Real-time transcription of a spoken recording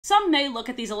Some may look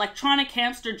at these electronic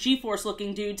hamster G-force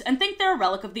looking dudes and think they're a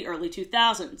relic of the early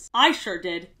 2000s. I sure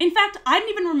did. In fact, I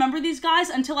didn't even remember these guys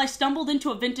until I stumbled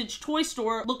into a vintage toy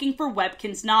store looking for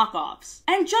webkinz knockoffs.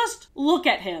 And just look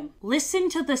at him. Listen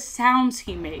to the sounds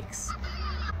he makes.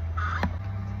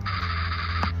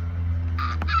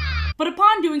 But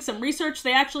upon doing some research,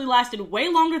 they actually lasted way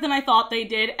longer than I thought they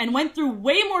did and went through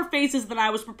way more phases than I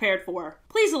was prepared for.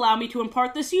 Please allow me to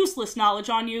impart this useless knowledge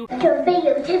on you. Your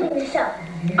videotaping the show.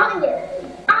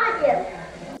 I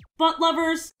do. But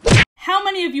lovers, how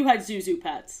many of you had ZHU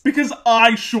Pets? Because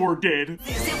I sure did.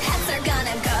 ZHU Pets are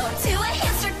gonna go to a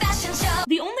hamster fashion show.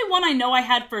 The only one I know I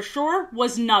had for sure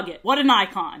was Nugget. What an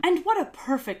icon. And what a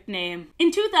perfect name. In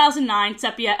 2009,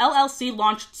 Cepia LLC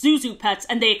launched ZHU Pets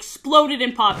and they exploded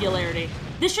in popularity.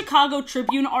 This Chicago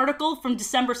Tribune article from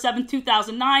December 7,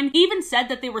 2009 even said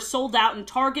that they were sold out in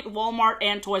Target, Walmart,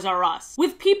 and Toys R Us,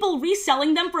 with people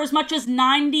reselling them for as much as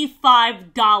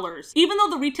 $95, even though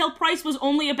the retail price was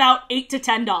only about $8 to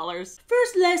 $10.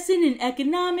 First lesson in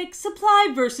economics, supply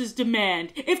versus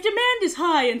demand. If demand is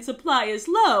high and supply is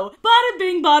low, bada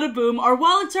bing bada boom, our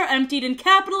wallets are emptied and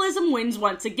capitalism wins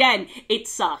once again. It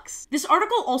sucks. This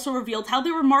article also revealed how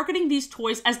they were marketing these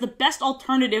toys as the best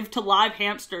alternative to live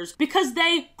hamsters because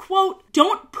they, quote,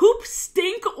 don't poop,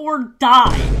 stink, or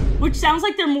die. Which sounds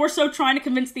like they're more so trying to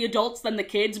convince the adults than the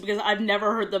kids, because I've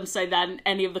never heard them say that in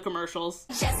any of the commercials.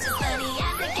 Just as funny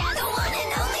as the cat, the one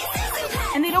and only ZHU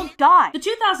Pets. And they don't die. The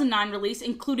 2009 release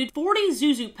included 40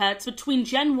 ZHU Pets between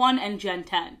Gen 1 and Gen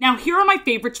 10. Now here are my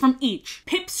favorites from each.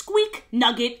 Pipsqueak,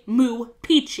 Nugget, Moo,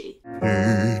 Peachy.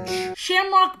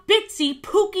 Shamrock, Bitsy,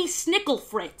 Pookie, Snickle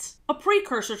Fritz. A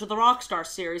precursor to the Rockstar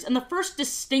series, and the first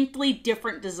distinctly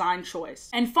different design choice.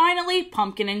 And finally,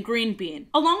 Pumpkin and Green Bean.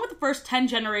 Along with the first 10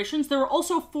 generations, there were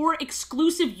also 4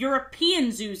 exclusive European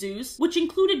ZHUs, which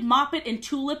included Moppet and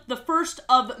Tulip, the first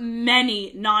of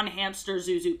many non-hamster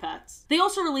ZHU Pets. They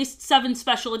also released 7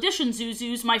 special edition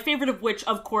ZHUs, my favorite of which,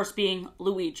 of course, being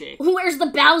Luigi. Where's the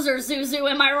Bowser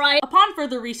ZHU, am I right? Upon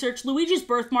further research, Luigi's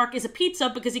birthmark is a pizza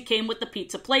because he came with the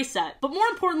pizza playset. But more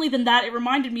importantly than that, it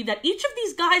reminded me that each of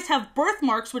these guys have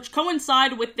birthmarks which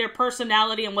coincide with their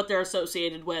personality and what they're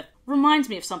associated with. Reminds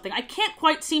me of something. I can't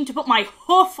quite seem to put my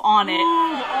hoof on it. Ooh,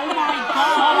 oh my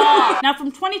god. Now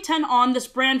from 2010 on, this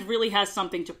brand really has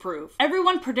something to prove.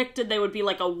 Everyone predicted they would be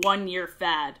like a 1-year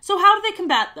fad. So how do they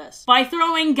combat this? By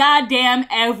throwing goddamn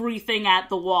everything at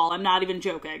the wall. I'm not even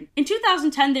joking. In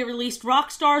 2010, they released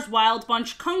Rockstar's Wild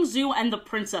Bunch, Kung Zu, and the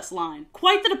Princess line.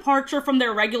 Quite the departure from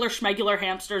their regular schmegular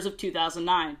hamsters of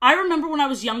 2009. I remember when I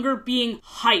was younger being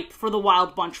hype for the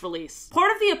Wild Bunch release.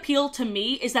 Part of the appeal to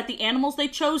me is that the animals they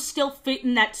chose still fit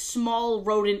in that small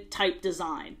rodent type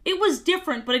design. It was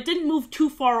different, but it didn't move too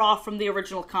far off from the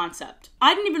original concept.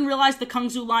 I didn't even realize the Kung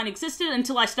Zu line existed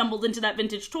until I stumbled into that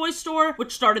vintage toy store,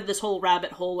 which started this whole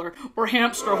rabbit hole or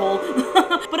hamster hole.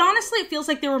 But honestly, it feels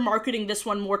like they were marketing this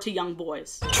one more to young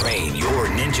boys. Train your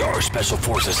ninja or special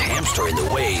forces hamster in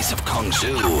the ways of Kung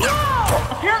Zu.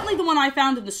 Apparently the one I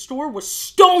found in the store was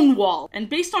Stonewall, and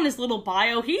based on his little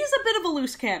bio, he's a bit of a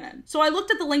loose cannon. So I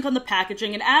looked at the link on the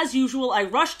packaging, and as usual, I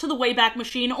rushed to the Wayback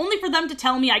Machine, only for them to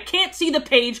tell me I can't see the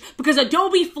page because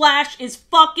Adobe Flash is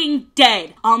fucking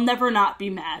dead. I'll never not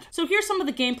be mad. So here's some of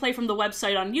the gameplay from the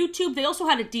website on YouTube. They also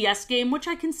had a DS game, which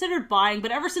I considered buying,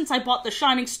 but ever since I bought the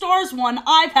Shining Stars one,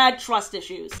 I've had trust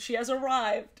issues. She has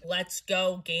arrived. Let's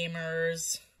go,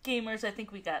 gamers. Gamers, I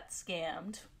think we got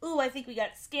scammed. Ooh, I think we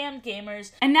got scammed,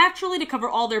 gamers. And naturally, to cover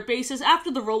all their bases, after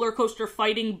the roller coaster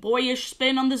fighting boyish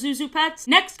spin on the ZHU Pets,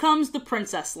 next comes the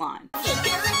Princess line.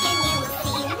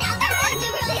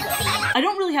 I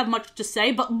don't really have much to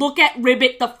say, but look at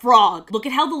Ribbit the Frog. Look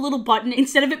at how the little button,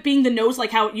 instead of it being the nose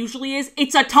like how it usually is,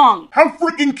 it's a tongue. How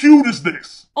freaking cute is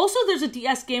this? Also, there's a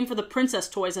DS game for the princess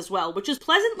toys as well, which is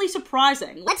pleasantly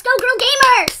surprising. Let's go, girl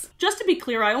gamers! Just to be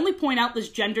clear, I only point out this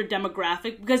gender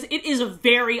demographic because it is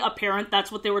very apparent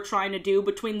that's what they were trying to do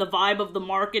between the vibe of the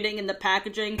marketing and the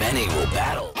packaging. Many will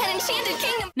battle. An enchanted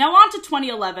kingdom. Now on to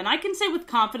 2011. I can say with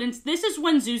confidence, this is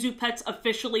when ZHU Pets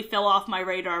officially fell off my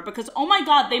radar because, oh my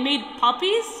god, they made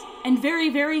puppies? And very,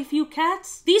 very few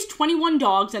cats? These 21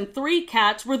 dogs and 3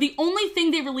 cats were the only thing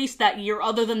they released that year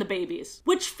other than the babies.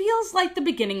 Which feels like the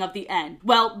beginning of the end.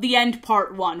 Well, the end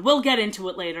part 1. We'll get into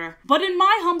it later. But in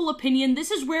my humble opinion, this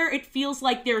is where it feels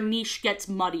like their niche gets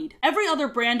muddied. Every other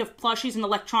brand of plushies and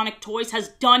electronic toys has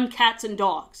done cats and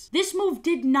dogs. This move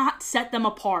did not set them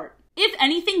apart. If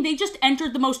anything, they just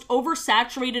entered the most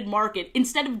oversaturated market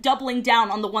instead of doubling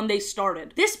down on the one they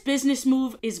started. This business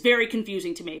move is very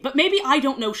confusing to me, but maybe I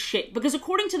don't know shit, because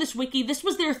according to this wiki, this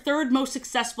was their 3rd most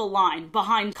successful line,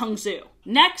 behind Kung Zu.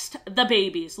 Next, the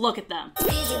babies. Look at them.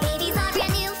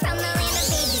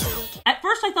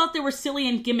 first I thought they were silly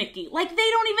and gimmicky. Like, they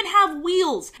don't even have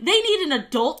wheels. They need an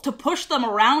adult to push them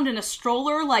around in a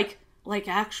stroller like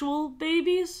actual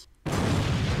babies.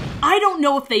 I don't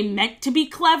know if they meant to be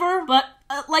clever, but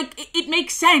it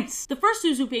makes sense. The first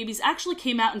ZHU babies actually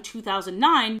came out in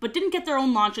 2009, but didn't get their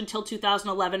own launch until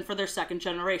 2011 for their second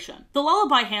generation. The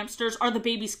lullaby hamsters are the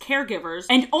babies' caregivers,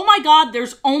 and oh my god,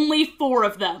 there's only 4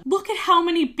 of them. Look at how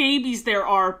many babies there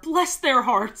are. Bless their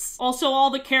hearts. Also, all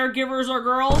the caregivers are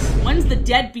girls. When's the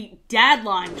deadbeat dad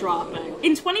line dropping?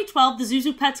 In 2012, the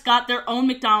ZHU Pets got their own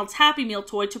McDonald's Happy Meal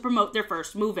toy to promote their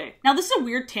first movie. Now, this is a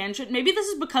weird tangent. Maybe this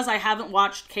is because I haven't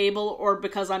watched cable or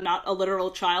because I'm not a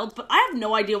literal child, but I have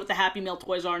no idea what the Happy Meal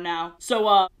toys are now.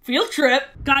 So, field trip.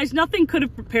 Guys, nothing could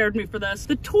have prepared me for this.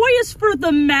 The toy is for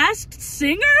the Masked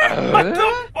Singer? What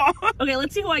the fuck? Okay,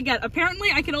 let's see who I get. Apparently,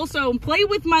 I can also play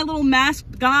with my little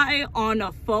masked guy on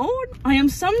a phone. I am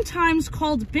sometimes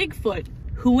called Bigfoot.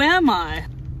 Who am I?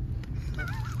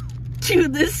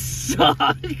 Dude, this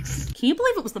sucks. Can you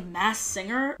believe it was the Masked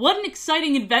Singer? What an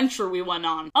exciting adventure we went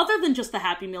on. Other than just the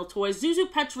Happy Meal toys,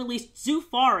 ZHU Pets released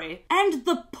Zoofari and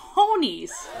the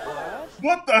ponies.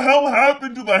 What the hell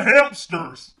happened to the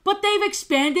hamsters? But they've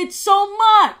expanded so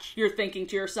much, you're thinking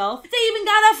to yourself. They even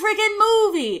got a freaking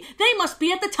movie. They must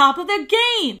be at the top of their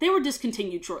game. They were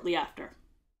discontinued shortly after.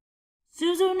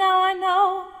 ZHU, now I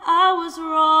know I was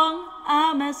wrong.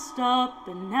 I messed up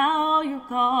and now you're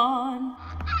gone.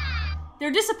 Their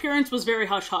disappearance was very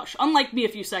hush-hush, unlike me a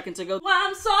few seconds ago. Well,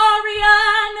 I'm sorry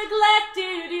I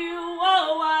neglected you.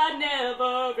 Oh, I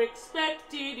never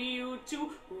expected you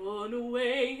to run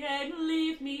away and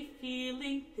leave me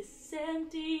feeling this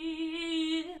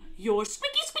empty. Your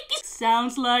squeaky squeaky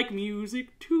sounds like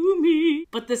music to me.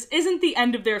 But this isn't the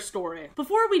end of their story.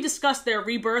 Before we discuss their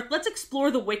rebirth, let's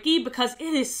explore the wiki because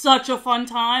it is such a fun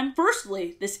time.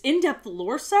 Firstly, this in-depth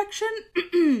lore section.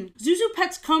 ZHU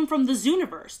Pets come from the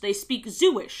Zooniverse. They speak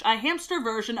Zooish, a hamster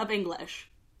version of English.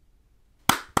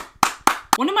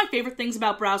 One of my favorite things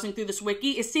about browsing through this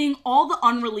wiki is seeing all the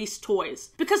unreleased toys,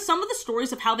 because some of the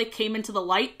stories of how they came into the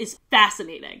light is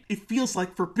fascinating. It feels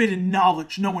like forbidden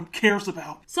knowledge no one cares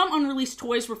about. Some unreleased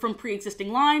toys were from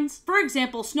pre-existing lines. For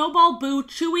example, Snowball, Boo,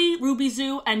 Chewy, Ruby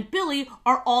Zoo, and Billy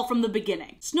are all from the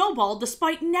beginning. Snowball,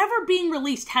 despite never being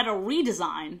released, had a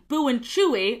redesign. Boo and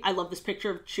Chewy, I love this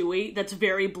picture of Chewy that's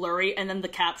very blurry and then the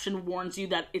caption warns you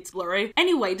that it's blurry.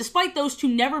 Anyway, despite those two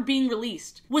never being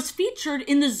released, was featured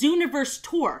in the Zooniverse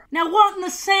tour. Now what in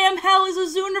the Sam hell is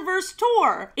a Zooniverse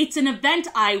tour? It's an event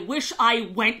I wish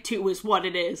I went to is what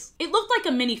it is. It looked like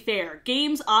a mini fair.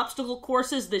 Games, obstacle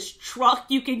courses, this truck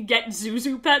you can get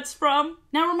ZHU Pets from.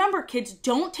 Now remember kids,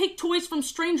 don't take toys from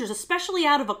strangers, especially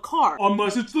out of a car.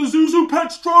 Unless it's the ZHU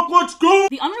Pets truck, let's go!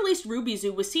 The unreleased Ruby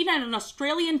Zoo was seen at an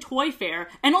Australian toy fair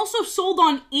and also sold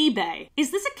on eBay.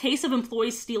 Is this a case of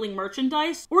employees stealing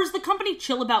merchandise? Or is the company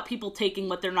chill about people taking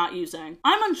what they're not using?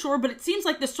 I'm unsure, but it seems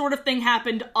like this sort of thing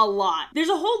happened a lot. There's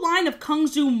a whole line of Kung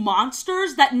Zoo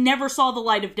monsters that never saw the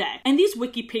light of day. And these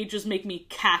wiki pages make me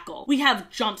cackle. We have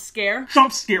Jump Scare.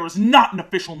 Jump Scare is not an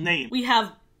official name. We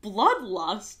have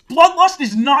Bloodlust. Bloodlust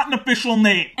is not an official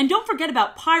name. And don't forget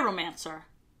about Pyromancer.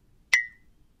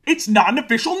 It's not an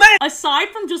official name. Aside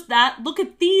from just that, look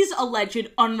at these alleged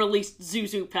unreleased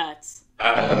ZHU Pets.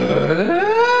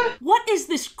 What is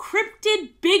this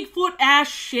cryptid Bigfoot ass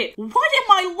shit? What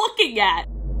am I looking at?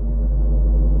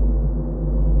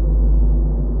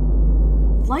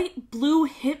 Light blue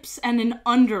hips and an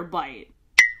underbite.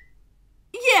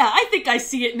 Yeah, I think I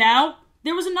see it now.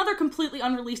 There was another completely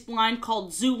unreleased line called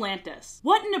Zoolantis.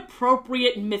 What an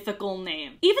appropriate mythical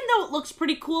name. Even though it looks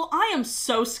pretty cool, I am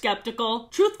so skeptical.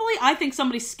 Truthfully, I think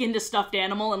somebody skinned a stuffed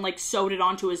animal and sewed it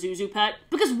onto a ZHU Pet.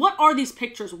 Because what are these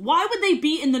pictures? Why would they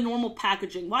be in the normal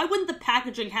packaging? Why wouldn't the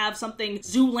packaging have something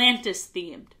Zoolantis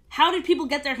themed? How did people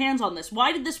get their hands on this?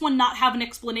 Why did this one not have an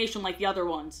explanation like the other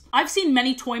ones? I've seen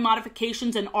many toy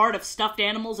modifications and art of stuffed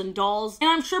animals and dolls, and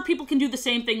I'm sure people can do the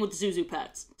same thing with ZHU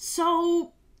Pets.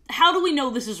 So how do we know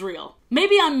this is real?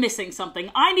 Maybe I'm missing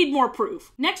something. I need more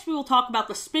proof. Next, we will talk about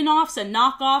the spin-offs and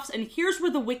knockoffs, and here's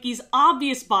where the wiki's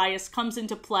obvious bias comes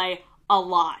into play a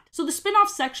lot. So the spin-off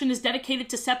section is dedicated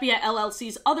to Cepia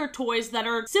LLC's other toys that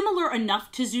are similar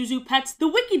enough to ZHU Pets. The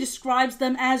wiki describes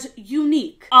them as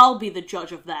unique. I'll be the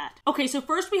judge of that. Okay, so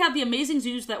first we have the Amazing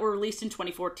Zoos that were released in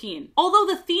 2014. Although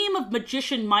the theme of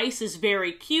magician mice is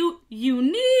very cute,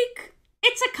 unique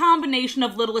It's a combination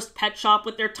of Littlest Pet Shop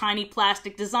with their tiny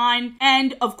plastic design,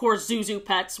 and of course ZHU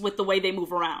Pets with the way they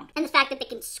move around. And the fact that they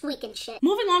can squeak and shit.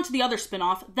 Moving on to the other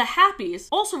spin-off, the Happies,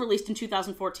 also released in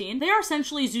 2014. They are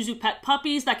essentially ZHU Pet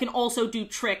puppies that can also do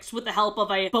tricks with the help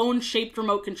of a bone-shaped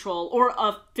remote control, or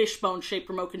a fishbone-shaped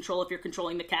remote control if you're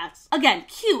controlling the cats. Again,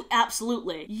 cute,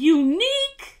 absolutely.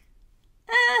 Unique?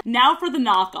 Now for the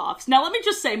knockoffs. Now let me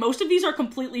just say, most of these are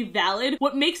completely valid.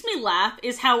 What makes me laugh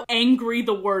is how angry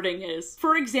the wording is.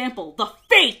 For example, the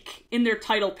fake in their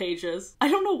title pages. I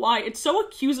don't know why, it's so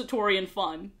accusatory and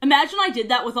fun. Imagine I did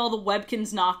that with all the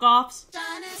webkinz knockoffs.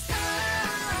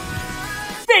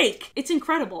 Fake! It's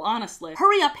incredible, honestly.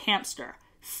 Hurry up, hamster.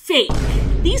 Fake.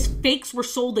 These fakes were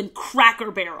sold in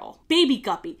Cracker Barrel. Baby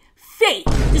Guppy. Fake.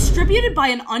 Distributed by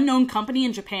an unknown company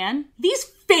in Japan. These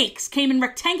fakes came in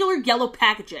rectangular yellow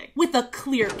packaging with a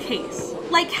clear case.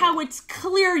 Like how it's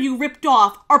clear you ripped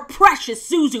off our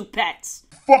precious ZHU Pets.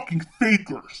 Fucking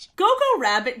fakers. Go-Go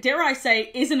Rabbit, dare I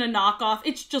say, isn't a knockoff,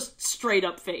 it's just straight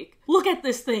up fake. Look at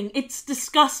this thing, it's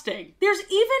disgusting. There's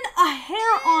even a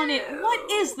hair on it, what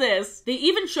is this? They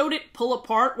even showed it pull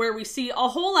apart where we see a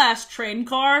whole ass train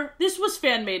car. This was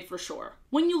fan-made for sure.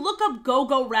 When you look up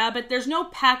Go-Go Rabbit, there's no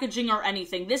packaging or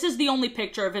anything. This is the only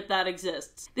picture of it that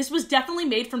exists. This was definitely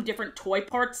made from different toy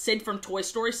parts, Sid from Toy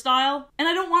Story style, and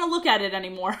I don't want to look at it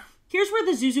anymore. Here's where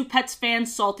the ZHU Pets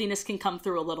fans' saltiness can come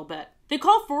through a little bit. They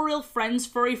call For Real Friends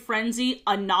Furry Frenzy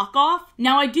a knockoff.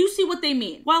 Now I do see what they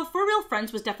mean. While For Real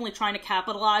Friends was definitely trying to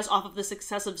capitalize off of the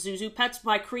success of ZHU Pets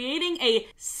by creating a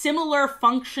similar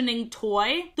functioning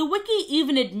toy, the wiki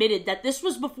even admitted that this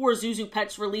was before ZHU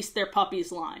Pets released their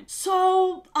Puppies line.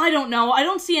 So, I don't know. I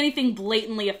don't see anything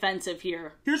blatantly offensive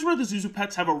here. Here's where the ZHU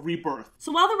Pets have a rebirth.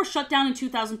 So while they were shut down in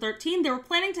 2013, they were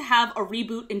planning to have a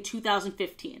reboot in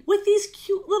 2015 with these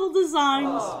cute little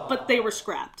designs, but they were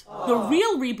scrapped. The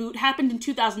real reboot happened in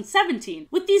 2017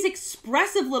 with these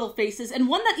expressive little faces and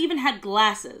one that even had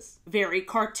glasses. Very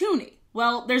cartoony.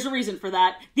 Well, there's a reason for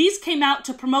that. These came out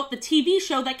to promote the TV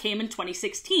show that came in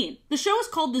 2016. The show is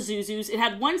called The ZHUS. It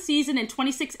had 1 season and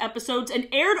 26 episodes and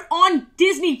aired on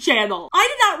Disney Channel. I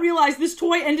did not realize this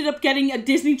toy ended up getting a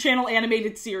Disney Channel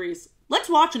animated series. Let's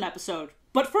watch an episode.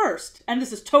 But first, and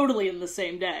this is totally in the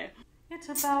same day. It's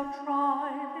about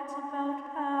drive, it's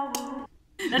about power.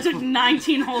 That took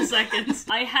 19 whole seconds.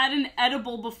 I had an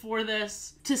edible before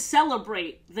this to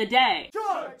celebrate the day.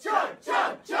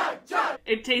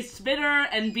 It tastes bitter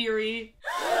and beery.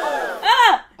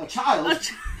 Ah! A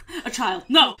child? A child.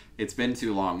 No. It's been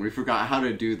too long. We forgot how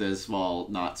to do this while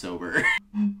not sober.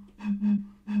 Let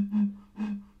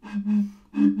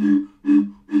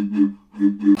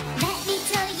me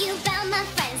tell you about my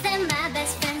friends, they're my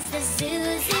best friends, the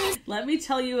ZHUS. Let me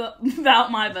tell you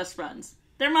about my best friends.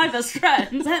 They're my best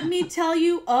friends. Let me tell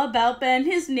you about Ben.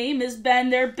 His name is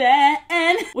Ben. They're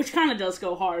Ben. Which kind of does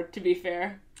go hard, to be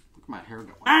fair. Look at my hair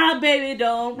going. Ah, baby,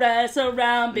 don't mess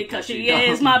around because she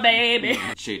is my baby.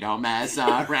 She don't mess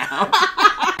around.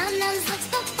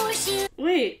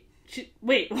 Wait.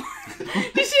 Wait.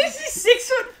 Did she say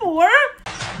 6'4"?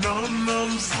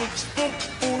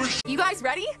 You guys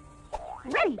ready?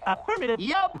 Ready. Affirmative.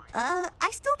 Yup.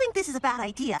 I still think this is a bad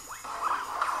idea.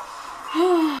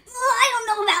 I don't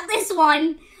know about this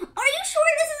one. Are you sure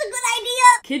this is a good idea?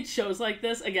 Kids shows like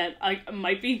this, again, I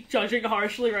might be judging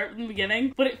harshly right from the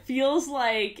beginning, but it feels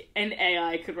like an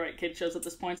AI could write kid shows at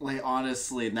this point. Like,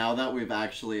 honestly, now that we've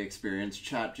actually experienced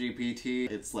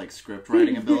ChatGPT, it's like script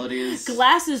writing abilities.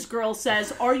 Glasses Girl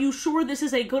says, "Are you sure this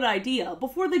is a good idea?"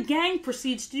 before the gang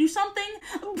proceeds to do something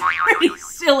pretty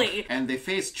silly. And they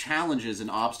face challenges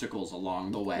and obstacles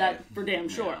along the way. That for damn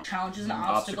sure. Yeah. Challenges and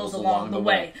obstacles along the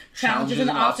way. Challenges and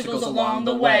obstacles along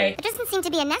the way. There doesn't seem to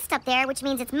be a nest up there, which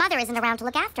means its mother isn't around to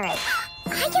look after it.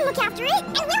 I can look after it,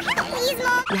 and we'll help, please,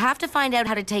 Mom. You have to find out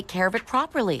how to take care of it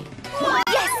properly.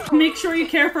 Yes! Make sure you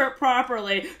care for it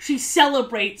properly. She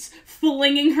celebrates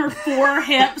flinging her 4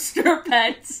 hamster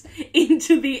pets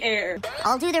into the air.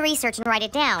 I'll do the research and write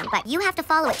it down, but you have to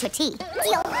follow it to a T.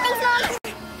 Deal. Thanks, Mom.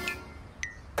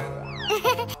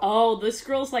 Oh, this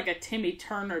girl's like a Timmy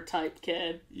Turner type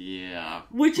kid. Yeah.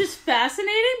 Which is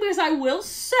fascinating because I will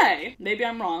say, maybe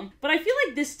I'm wrong, but I feel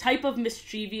like this type of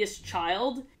mischievous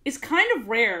child is kind of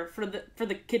rare for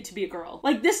the kid to be a girl.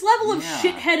 Like, this level of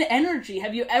shithead energy,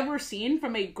 have you ever seen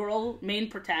from a girl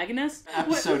main protagonist? The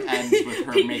episode ends with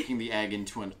her making the egg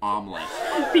into an omelet.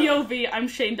 POV, I'm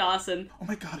Shane Dawson. Oh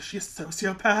my god, is she a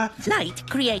sociopath? Light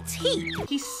creates heat.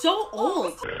 He's so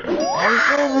old. I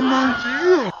have an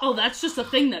idea. Oh, that's just a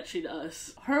thing that she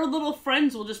does. Her little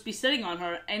friends will just be sitting on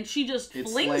her, and she just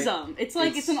flings them. It's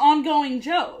like it's an ongoing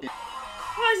joke.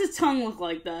 Why does his tongue look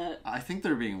like that? I think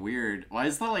they're being weird. Why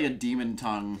is that like a demon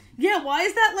tongue? Yeah, why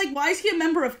is that like, why is he a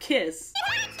member of KISS?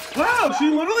 Wow, she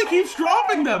literally keeps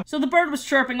dropping them. So the bird was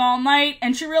chirping all night,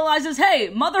 and she realizes,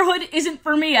 hey, motherhood isn't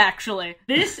for me, actually.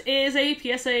 This is a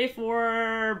PSA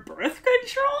for birth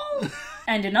control?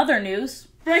 And in other news,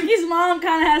 Frankie's mom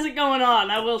kind of has it going on,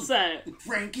 I will say.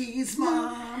 Frankie's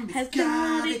mom has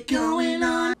got it going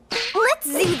on. Let's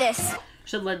zoo this.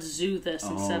 Should let's zoo this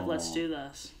instead of let's do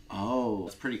this. Oh,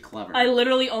 it's pretty clever. I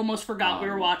literally almost forgot we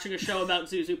were watching a show about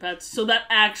ZHU Pets, so that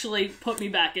actually put me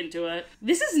back into it.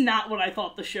 This is not what I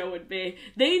thought the show would be.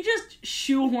 They just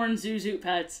shoehorned ZHU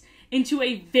Pets into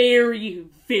a very,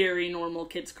 very normal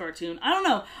kids cartoon. I don't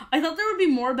know. I thought there would be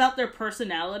more about their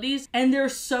personalities, and they're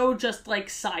so just like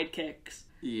sidekicks.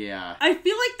 Yeah. I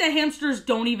feel like the hamsters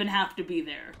don't even have to be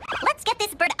there. Let's get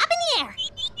this bird up in the air.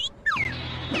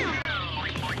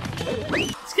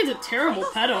 This kid's a terrible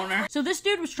pet owner. So this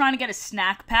dude was trying to get a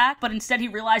snack pack, but instead he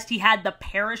realized he had the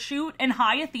parachute, and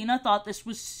Hi Athena thought this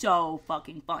was so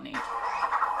fucking funny.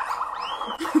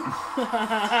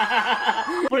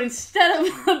 But instead of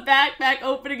a backpack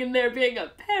opening and there being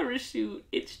a parachute,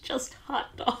 it's just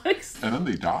hot dogs. And then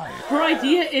they die. Her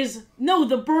idea is, no,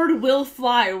 the bird will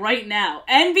fly right now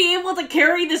and be able to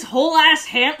carry this whole ass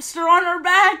hamster on her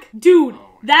back? Dude,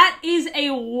 that is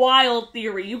a wild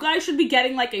theory. You guys should be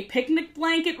getting like a picnic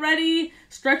blanket ready,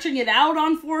 stretching it out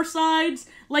on 4 sides.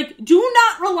 Like, do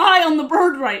not rely on the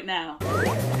bird right now.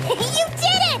 You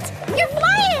did it! You're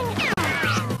flying!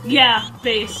 Yeah,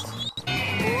 based.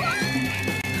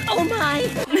 Oh my!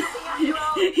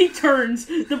 He turns.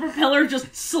 The propeller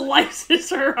just slices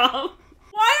her up.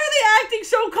 Why are they acting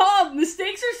so calm? The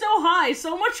stakes are so high.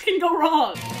 So much can go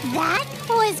wrong. That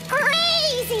was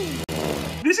crazy!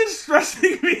 This is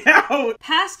stressing me out.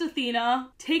 Past Athena,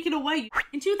 take it away.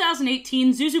 In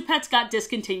 2018, ZHU Pets got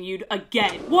discontinued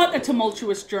again. What a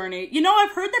tumultuous journey. You know,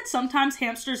 I've heard that sometimes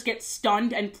hamsters get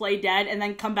stunned and play dead and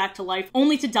then come back to life,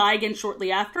 only to die again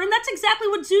shortly after, and that's exactly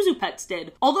what ZHU Pets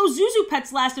did. Although ZHU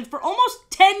Pets lasted for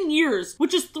almost 10 years,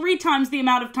 which is 3 times the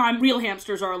amount of time real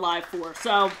hamsters are alive for,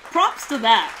 so props to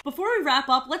that. Before we wrap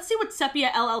up, let's see what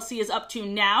Cepia LLC is up to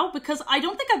now, because I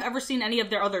don't think I've ever seen any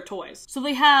of their other toys. So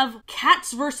they have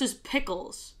cats versus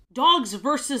pickles, dogs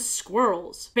versus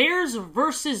squirrels, bears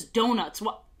versus donuts.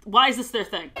 Why is this their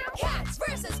thing? Cats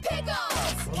versus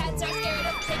pickles. Cats are scared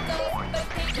of pickles, but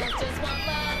pickles just want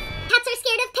love. Cats are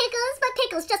scared of pickles, but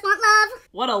pickles just want love.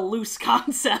 What a loose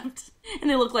concept. And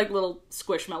they look like little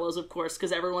squishmallows, of course,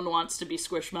 because everyone wants to be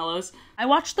squishmallows. I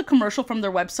watched the commercial from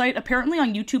their website. Apparently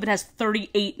on YouTube it has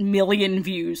 38 million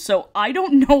views, so I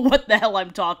don't know what the hell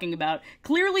I'm talking about.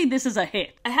 Clearly this is a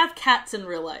hit. I have cats in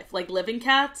real life, like living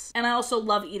cats, and I also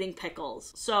love eating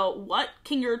pickles. So what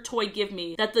can your toy give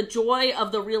me that the joy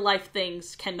of the real life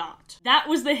things cannot? That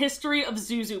was the history of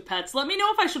ZHU Pets. Let me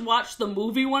know if I should watch the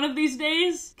movie one of these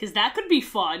days, because that could be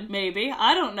fun, maybe.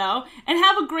 I don't know. And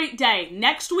have a great day.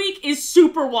 Next week is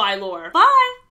Super Y Lore. Bye!